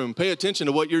restroom, pay attention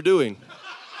to what you're doing.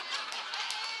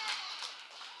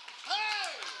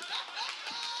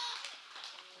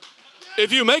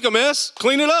 If you make a mess,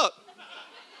 clean it up.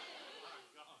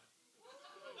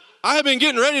 I have been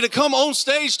getting ready to come on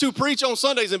stage to preach on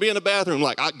Sundays and be in the bathroom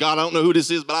like, God, I don't know who this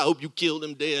is, but I hope you killed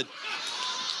him dead.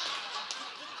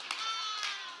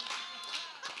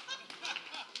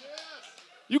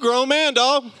 You grown man,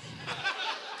 dog.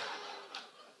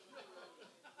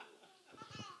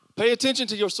 Pay attention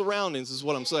to your surroundings is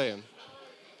what I'm saying.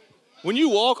 When you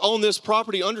walk on this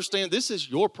property, understand this is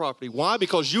your property. Why?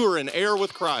 Because you are an heir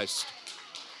with Christ.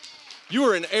 You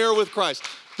are an heir with Christ.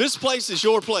 This place is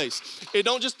your place. It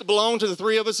don't just belong to the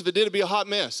three of us. If it did, it'd be a hot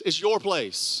mess. It's your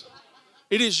place.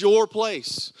 It is your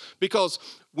place. Because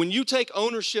when you take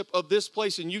ownership of this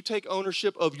place and you take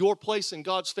ownership of your place in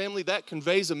God's family, that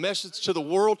conveys a message to the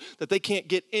world that they can't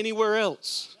get anywhere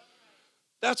else.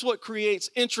 That's what creates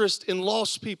interest in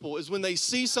lost people, is when they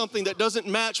see something that doesn't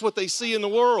match what they see in the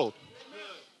world.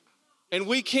 And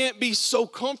we can't be so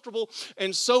comfortable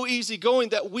and so easygoing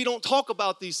that we don't talk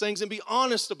about these things and be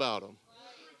honest about them.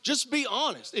 Just be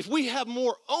honest. If we have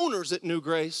more owners at New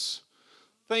Grace,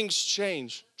 things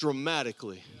change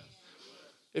dramatically.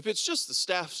 If it's just the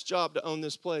staff's job to own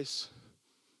this place,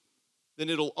 then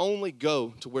it'll only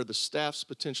go to where the staff's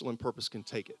potential and purpose can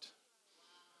take it.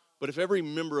 But if every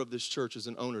member of this church is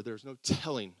an owner, there's no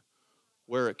telling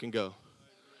where it can go.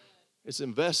 It's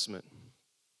investment.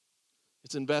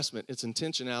 It's investment, it's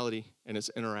intentionality, and it's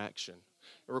interaction.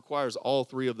 It requires all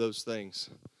three of those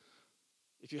things.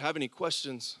 If you have any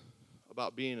questions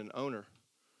about being an owner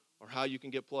or how you can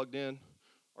get plugged in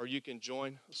or you can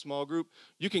join a small group,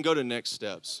 you can go to Next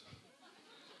Steps.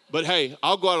 But hey,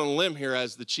 I'll go out on a limb here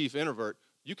as the chief introvert.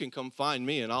 You can come find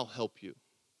me and I'll help you.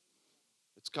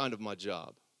 It's kind of my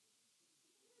job.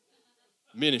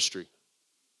 Ministry.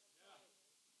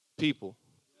 People.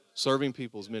 Serving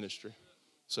people's ministry.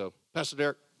 So, Pastor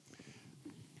Derek.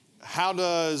 How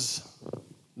does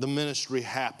the ministry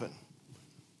happen?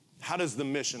 How does the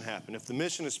mission happen? If the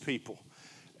mission is people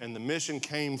and the mission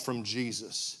came from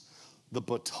Jesus, the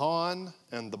baton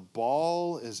and the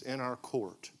ball is in our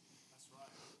court.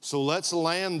 So let's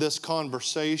land this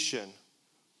conversation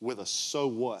with a so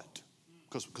what?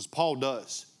 Because Paul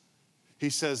does. He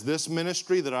says, this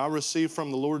ministry that I received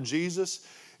from the Lord Jesus,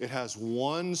 it has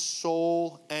one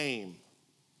sole aim.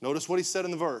 Notice what he said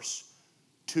in the verse.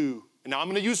 Now I'm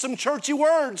going to use some churchy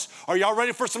words. Are y'all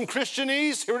ready for some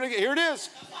Christianese? Here it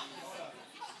is.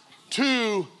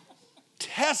 To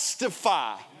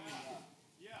testify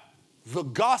the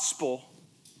gospel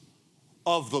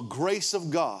of the grace of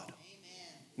God.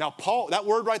 Now Paul, that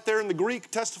word right there in the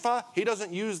Greek, testify, he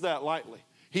doesn't use that lightly.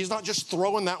 He's not just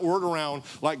throwing that word around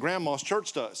like grandma's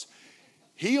church does.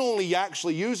 He only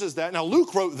actually uses that. Now,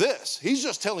 Luke wrote this. He's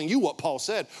just telling you what Paul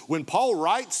said. When Paul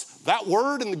writes that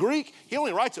word in the Greek, he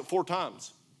only writes it 4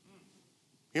 times.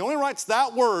 He only writes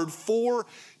that word 4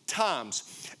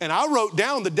 times. And I wrote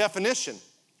down the definition.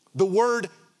 The word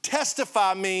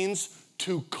testify means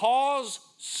to cause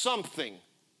something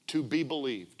to be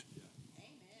believed.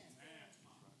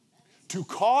 To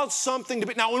cause something to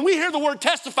be. Now, when we hear the word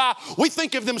testify, we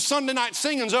think of them Sunday night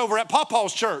singings over at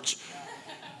Pawpaw's church,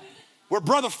 where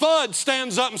Brother Fudd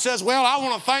stands up and says, well, I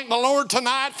want to thank the Lord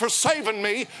tonight for saving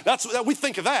me. We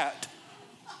think of that.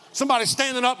 Somebody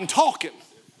standing up and talking.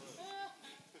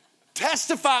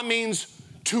 Testify means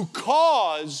to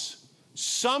cause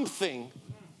something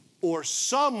or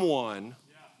someone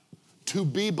to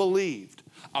be believed.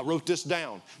 I wrote this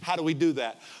down. How do we do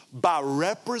that? By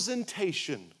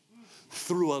representation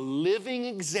through a living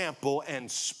example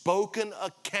and spoken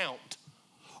account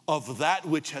of that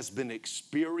which has been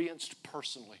experienced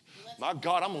personally. My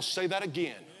God, I'm going to say that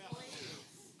again.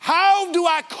 How do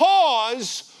I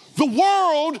cause the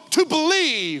world to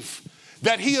believe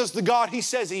that He is the God He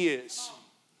says He is?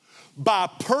 By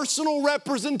personal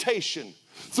representation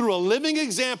through a living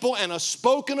example and a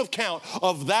spoken account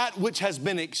of that which has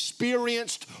been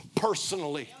experienced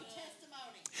personally.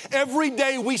 Every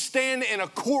day we stand in a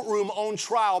courtroom on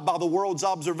trial by the world's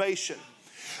observation.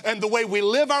 And the way we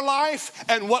live our life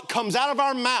and what comes out of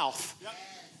our mouth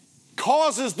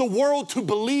causes the world to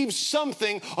believe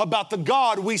something about the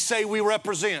God we say we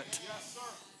represent. Yes, sir.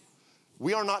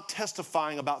 We are not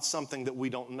testifying about something that we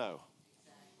don't know.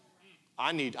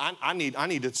 I need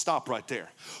to stop right there.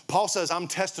 Paul says, I'm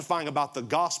testifying about the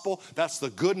gospel. That's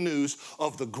the good news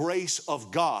of the grace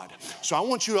of God. So I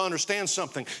want you to understand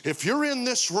something. If you're in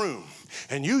this room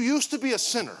and you used to be a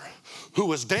sinner who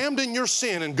was damned in your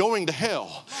sin and going to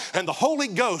hell, and the Holy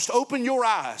Ghost opened your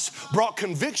eyes, brought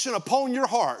conviction upon your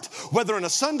heart, whether in a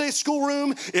Sunday school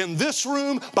room, in this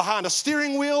room, behind a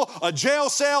steering wheel, a jail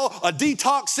cell, a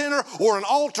detox center, or an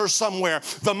altar somewhere,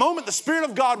 the moment the Spirit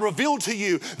of God revealed to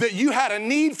you that you had a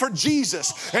need for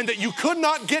Jesus and that you could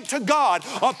not get to God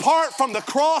apart from the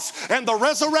cross and the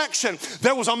resurrection,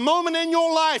 there was a moment in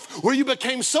your life where you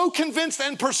became so convinced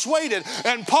and persuaded.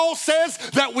 And Paul says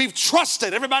that we've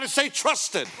trusted. Everybody say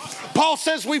trusted. Paul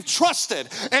says we've trusted.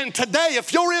 And today,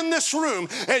 if you're in this room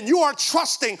and you are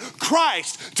trusting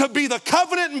Christ to be the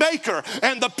covenant maker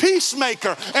and the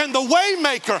peacemaker and the way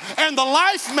maker and the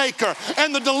life maker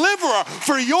and the deliverer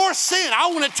for your sin,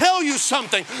 I want to tell you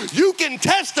something. You can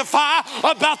testify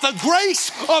about the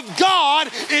grace of God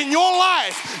in your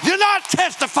life. You're not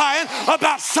testifying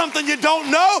about something you don't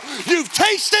know. You've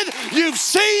tasted, you've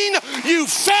seen, you've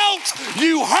felt,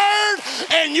 you heard,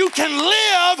 and you can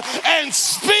live and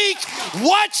speak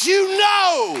what you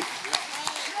know.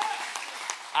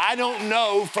 I don't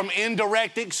know from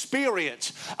indirect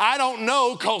experience. I don't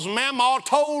know because Mama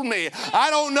told me. I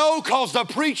don't know because the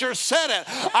preacher said it.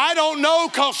 I don't know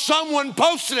because someone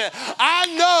posted it. I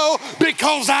know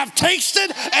because I've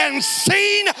tasted and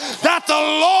seen that the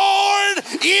Lord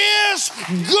is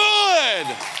good.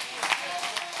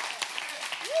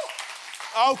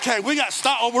 Okay, we got to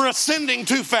stop. Oh, we're ascending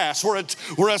too fast. We're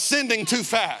ascending too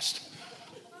fast.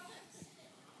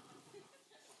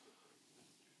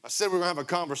 I said we were going to have a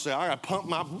conversation. I got to pump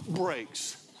my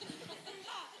brakes.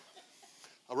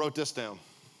 I wrote this down.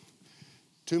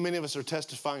 Too many of us are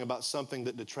testifying about something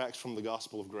that detracts from the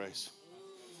gospel of grace.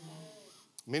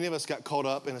 Many of us got caught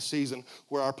up in a season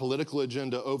where our political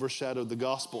agenda overshadowed the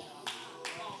gospel.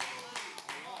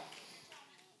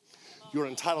 You're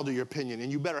entitled to your opinion,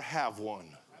 and you better have one.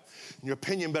 And your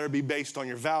opinion better be based on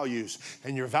your values,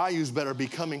 and your values better be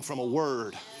coming from a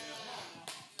word.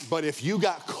 But if you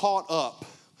got caught up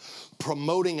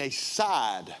promoting a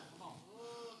side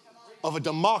of a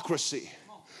democracy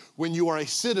when you are a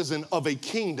citizen of a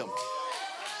kingdom,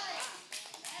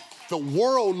 the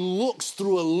world looks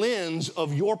through a lens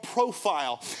of your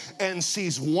profile and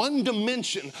sees one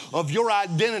dimension of your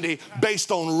identity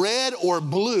based on red or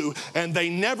blue, and they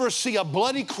never see a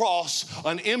bloody cross,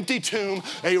 an empty tomb,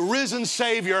 a risen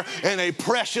Savior, and a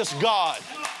precious God.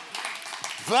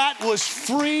 That was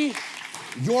free.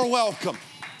 You're welcome.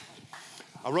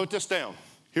 I wrote this down.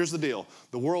 Here's the deal.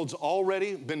 The world's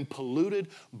already been polluted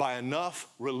by enough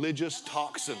religious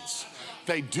toxins.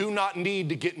 They do not need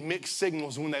to get mixed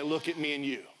signals when they look at me and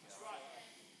you.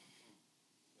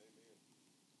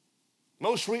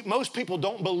 Most people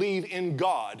don't believe in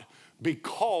God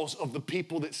because of the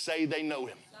people that say they know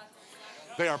him.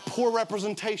 They are poor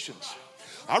representations.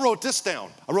 I wrote this down.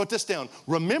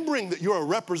 Remembering that you're a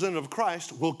representative of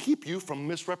Christ will keep you from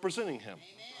misrepresenting him.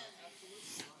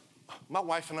 My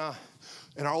wife and I,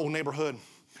 in our old neighborhood,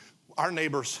 our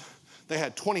neighbors, they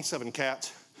had 27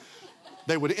 cats.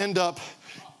 They would end up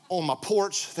on my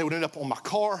porch. They would end up on my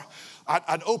car.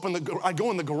 I'd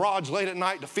go in the garage late at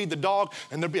night to feed the dog,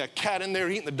 and there'd be a cat in there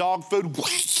eating the dog food,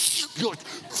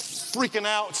 freaking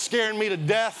out, scaring me to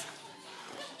death.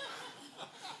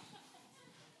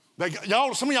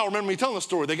 Some of y'all remember me telling the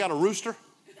story. They got a rooster.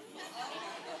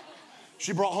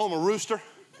 She brought home a rooster.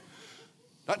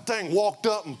 That thing walked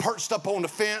up and perched up on the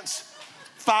fence.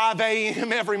 5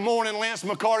 a.m. every morning, Lance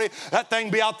McCarty, that thing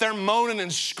be out there moaning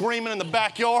and screaming in the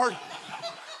backyard.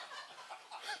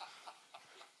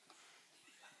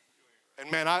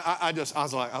 And man, I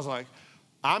was like,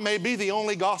 I may be the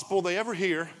only gospel they ever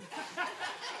hear.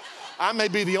 I may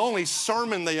be the only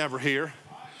sermon they ever hear.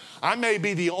 I may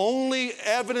be the only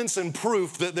evidence and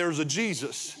proof that there's a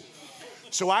Jesus.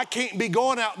 So I can't be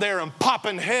going out there and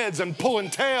popping heads and pulling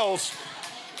tails.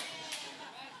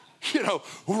 You know,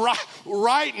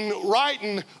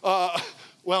 writing,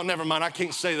 well, never mind, I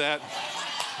can't say that.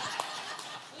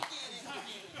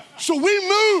 So we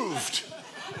moved,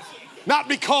 not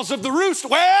because of the rooster.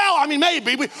 Well, I mean,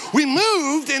 maybe. We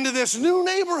moved into this new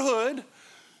neighborhood,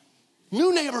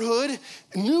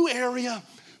 new area.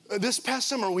 This past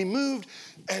summer we moved,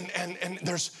 and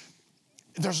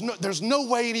there's no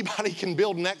way anybody can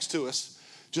build next to us.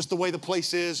 Just the way the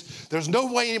place is. There's no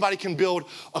way anybody can build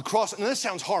across. And this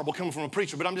sounds horrible coming from a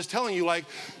preacher, but I'm just telling you, like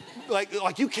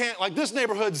you can't, like this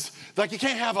neighborhood's, like you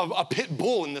can't have a pit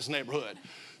bull in this neighborhood.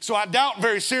 So I doubt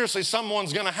very seriously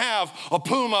someone's gonna have a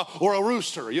puma or a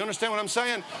rooster. You understand what I'm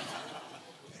saying?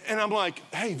 And I'm like,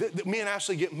 hey, me and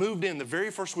Ashley get moved in the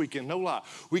very first weekend, no lie.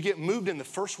 We get moved in the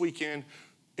first weekend.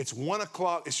 It's 1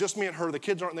 o'clock. It's just me and her. The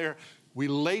kids aren't there. We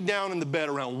lay down in the bed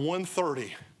around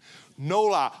 1:30. No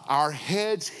lie, our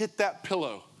heads hit that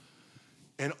pillow.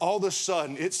 And all of a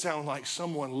sudden, it sounded like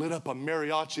someone lit up a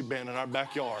mariachi band in our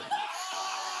backyard.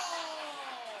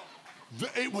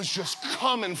 It was just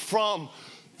coming from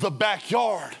the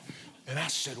backyard. And I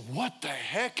said, what the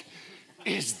heck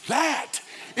is that?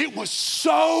 It was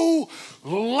so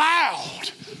loud.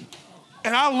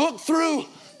 And I looked through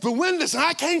the windows and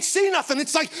I can't see nothing.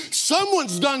 It's like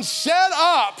someone's done set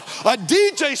up a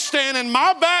DJ stand in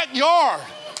my backyard.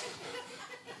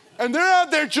 And they're out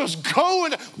there just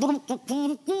going to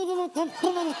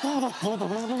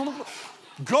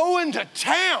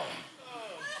town.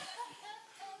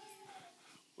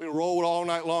 We rolled all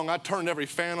night long. I turned every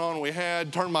fan on we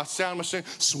had, turned my sound machine,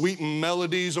 Sweet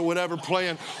Melodies or whatever,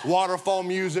 playing waterfall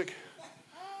music.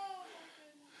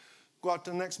 Go out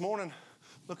the next morning,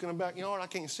 look in the backyard, I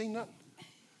can't see nothing,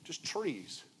 just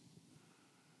trees.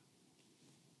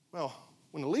 Well,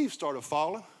 when the leaves started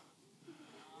falling,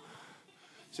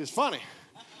 see, it's funny.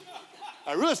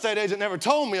 A real estate agent never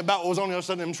told me about what was on the other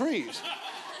side of them trees.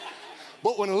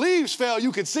 But when the leaves fell,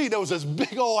 you could see there was this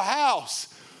big old house.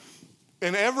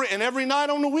 And every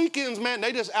night on the weekends, man,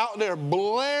 they just out there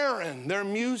blaring their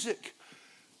music.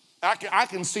 I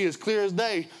can see as clear as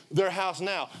day their house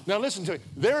now. Now listen to me.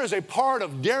 There is a part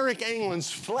of Derek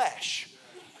England's flesh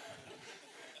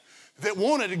that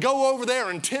wanted to go over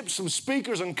there and tip some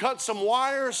speakers and cut some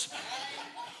wires.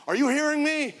 Are you hearing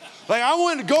me? Like, I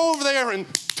wanted to go over there and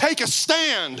take a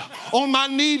stand on my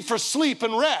need for sleep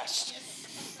and rest.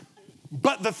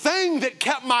 But the thing that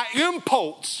kept my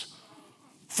impulse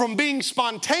from being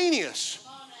spontaneous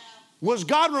was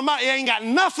God reminded, it ain't got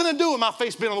nothing to do with my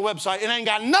face being on the website. It ain't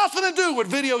got nothing to do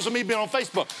with videos of me being on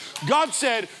Facebook. God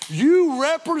said, you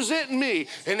represent me,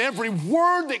 and every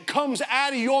word that comes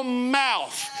out of your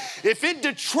mouth, if it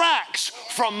detracts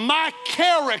from my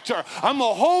character, I'm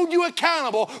going to hold you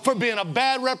accountable for being a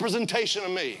bad representation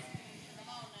of me.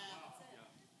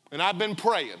 And I've been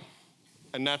praying,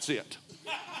 and that's it.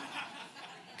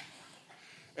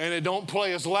 And it don't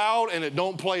play as loud, and it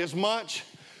don't play as much.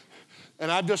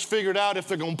 And I just figured out if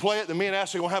they're going to play it, then me and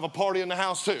Ashley are going to have a party in the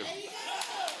house too.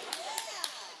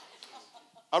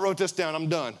 I wrote this down. I'm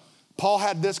done. Paul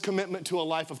had this commitment to a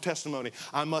life of testimony.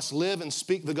 I must live and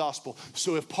speak the gospel.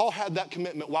 So if Paul had that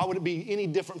commitment, why would it be any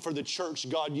different for the church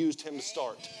God used him to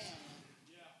start?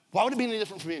 Why would it be any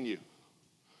different for me and you?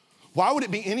 Why would it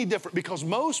be any different? Because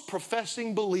most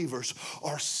professing believers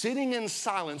are sitting in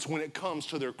silence when it comes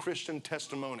to their Christian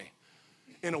testimony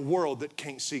in a world that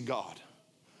can't see God.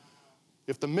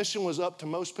 If the mission was up to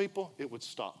most people, it would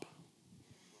stop.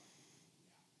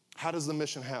 How does the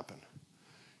mission happen?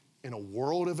 In a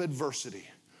world of adversity,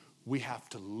 we have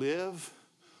to live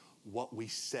what we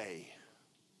say.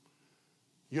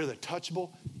 You're the touchable,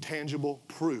 tangible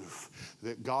proof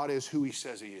that God is who he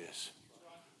says he is.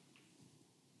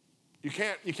 You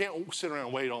can't sit around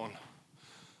and wait on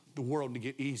the world to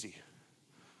get easy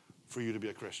for you to be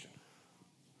a Christian.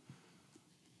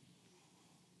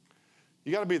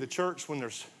 You got to be the church when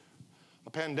there's a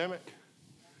pandemic.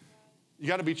 You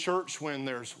got to be church when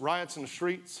there's riots in the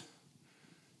streets.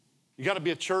 You got to be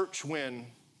a church when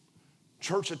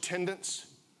church attendance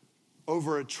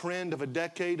over a trend of a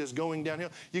decade is going downhill.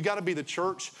 You got to be the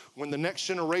church when the next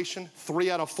generation,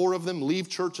 3 out of 4 of them, leave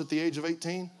church at the age of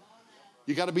 18.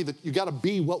 You got to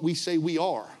be what we say we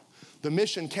are. The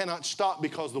mission cannot stop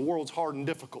because the world's hard and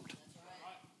difficult.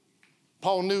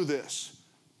 Paul knew this.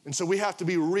 And so we have to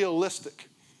be realistic.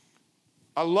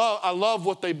 I love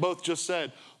what they both just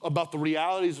said about the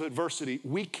realities of adversity.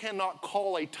 We cannot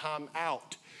call a time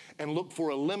out and look for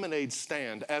a lemonade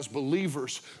stand as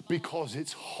believers because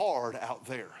it's hard out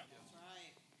there.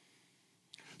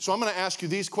 So I'm going to ask you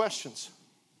these questions.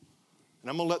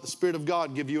 And I'm going to let the Spirit of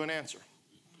God give you an answer.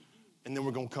 And then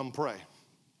we're going to come pray.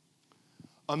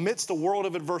 Amidst the world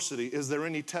of adversity, is there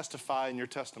any testify in your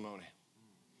testimony?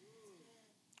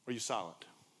 Are you silent?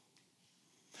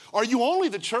 Are you only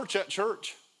the church at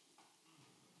church?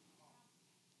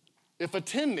 If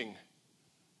attending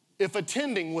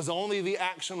was only the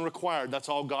action required, that's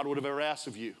all God would have ever asked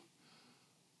of you.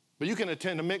 But you can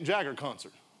attend a Mick Jagger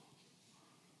concert.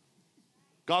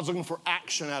 God's looking for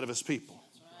action out of his people.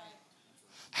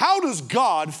 How does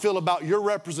God feel about your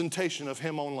representation of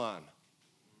him online?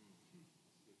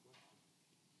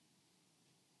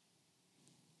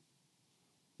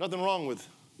 Nothing wrong with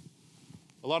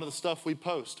a lot of the stuff we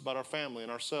post about our family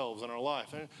and ourselves and our life.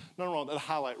 There's nothing wrong with that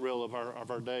highlight reel of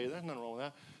our day. There's nothing wrong with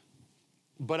that.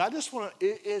 But I just want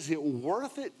to, is it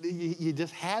worth it? You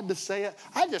just had to say it.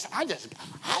 I just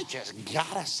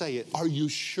gotta say it. Are you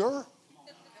sure?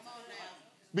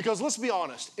 Because let's be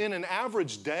honest, in an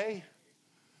average day,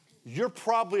 you're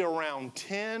probably around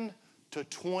 10 to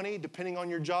 20, depending on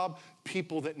your job,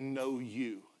 people that know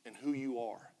you and who you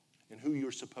are and who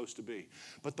you're supposed to be.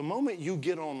 But the moment you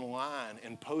get online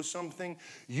and post something,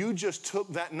 you just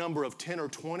took that number of 10 or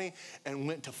 20 and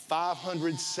went to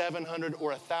 500, 700,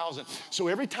 or 1,000. So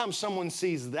every time someone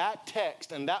sees that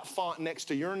text and that font next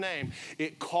to your name,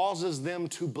 it causes them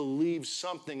to believe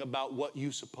something about what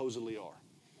you supposedly are.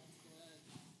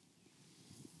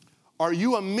 Are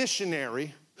you a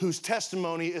missionary whose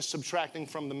testimony is subtracting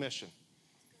from the mission?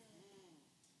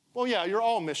 Well, yeah, you're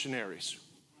all missionaries.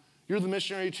 You're the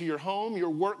missionary to your home, your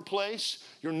workplace,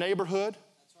 your neighborhood.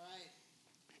 That's right.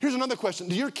 Here's another question.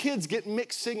 Do your kids get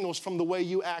mixed signals from the way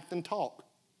you act and talk?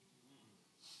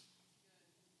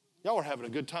 Y'all were having a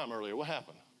good time earlier. What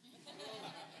happened?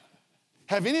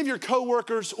 Have any of your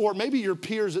coworkers or maybe your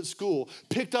peers at school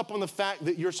picked up on the fact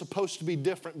that you're supposed to be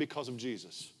different because of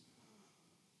Jesus?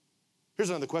 Here's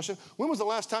another question. When was the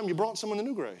last time you brought someone to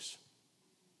New Grace?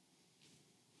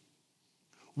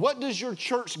 What does your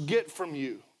church get from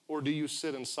you, or do you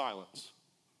sit in silence?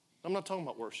 I'm not talking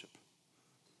about worship.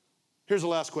 Here's the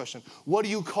last question. What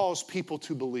do you cause people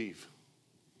to believe?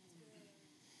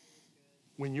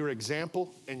 When your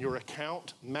example and your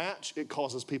account match, it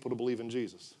causes people to believe in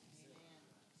Jesus.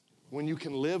 When you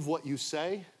can live what you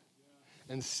say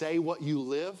and say what you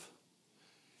live,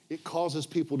 it causes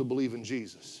people to believe in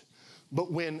Jesus.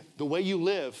 But when the way you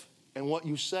live and what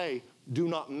you say do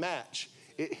not match,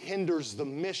 it hinders the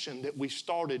mission that we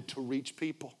started to reach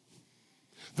people.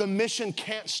 The mission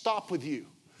can't stop with you.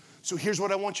 So here's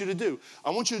what I want you to do.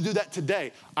 I want you to do that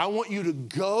today. I want you to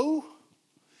go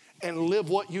and live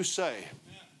what you say.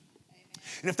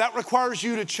 And if that requires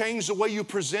you to change the way you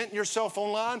present yourself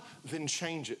online, then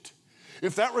change it.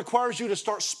 If that requires you to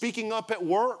start speaking up at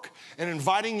work and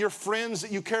inviting your friends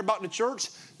that you care about to church,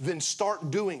 then start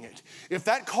doing it. If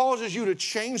that causes you to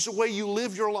change the way you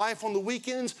live your life on the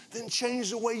weekends, then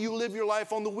change the way you live your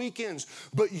life on the weekends.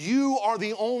 But you are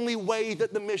the only way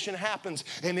that the mission happens,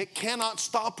 and it cannot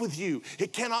stop with you.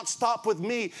 It cannot stop with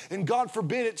me, and God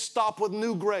forbid it stop with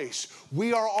New Grace.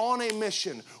 We are on a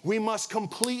mission. We must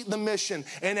complete the mission,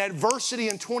 and adversity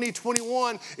in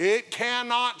 2021, it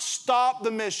cannot stop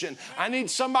the mission. I need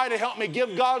somebody to help me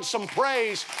give God some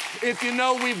praise. If you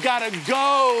know we've got to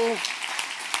go,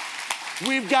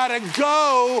 we've got to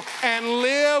go and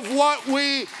live what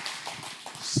we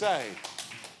say.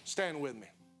 Stand with me.